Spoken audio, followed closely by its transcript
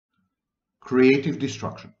creative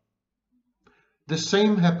destruction. The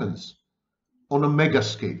same happens on a mega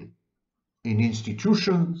scale in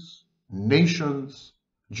institutions, nations,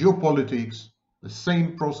 geopolitics, the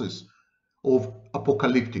same process of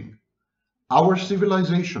apocalyptic. Our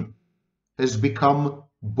civilization has become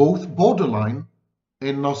both borderline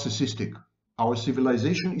and narcissistic. Our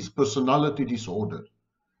civilization is personality disordered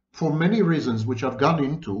for many reasons which I've gone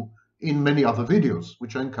into in many other videos,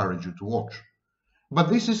 which I encourage you to watch. But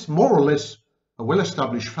this is more or less a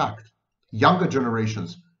well-established fact. Younger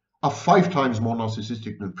generations are 5 times more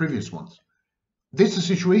narcissistic than previous ones. This is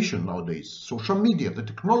the situation nowadays. Social media, the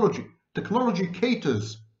technology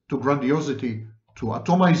caters to grandiosity, to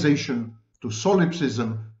atomization, to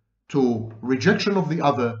solipsism, to rejection of the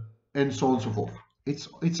other, and so on and so forth. It's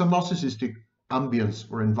a narcissistic ambience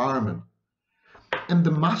or environment. And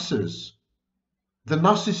the masses, the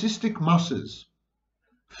narcissistic masses,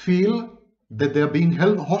 feel that they're being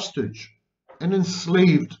held hostage and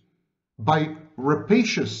enslaved by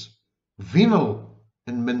rapacious, venal,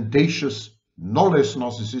 and mendacious, no less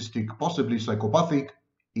narcissistic, possibly psychopathic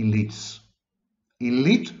elites.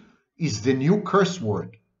 Elite is the new curse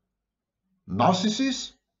word.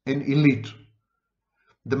 Narcissus and elite.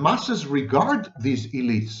 The masses regard these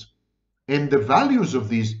elites and the values of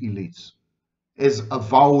these elites as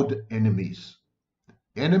avowed enemies.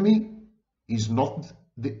 Enemy is not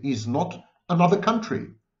another country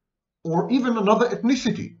or even another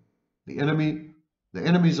ethnicity. The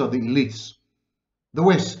enemies are the elites, the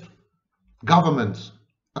West, governments,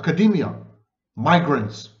 academia,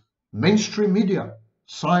 migrants, mainstream media,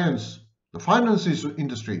 science, the finance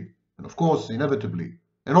industry, and of course, inevitably,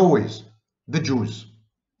 and always, the Jews.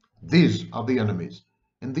 These are the enemies.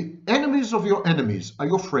 And the enemies of your enemies are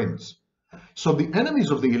your friends. So the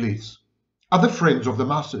enemies of the elites are the friends of the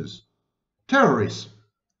masses. Terrorists,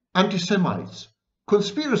 antisemites,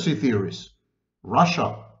 conspiracy theorists,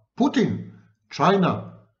 Russia, Putin,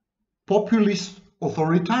 China, populist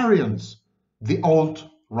authoritarians, the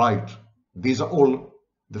alt-right. These are all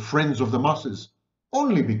the friends of the masses,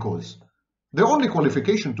 only because the only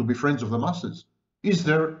qualification to be friends of the masses is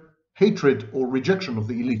their hatred or rejection of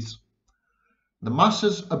the elites. The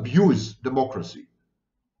masses abuse democracy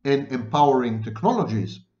and empowering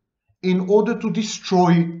technologies in order to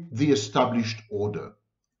destroy the established order.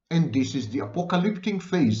 And this is the apocalyptic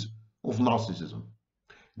phase of narcissism.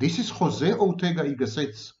 This is Jose Ortega y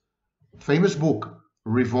Gasset's famous book,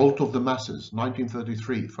 Revolt of the Masses,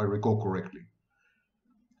 1933, if I recall correctly.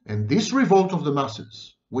 And this revolt of the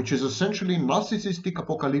masses, which is essentially narcissistic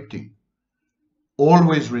apocalyptic,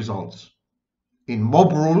 always results in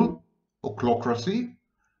mob rule, ochlocracy,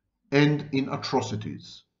 and in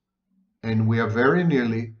atrocities. And we are very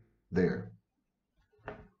nearly there.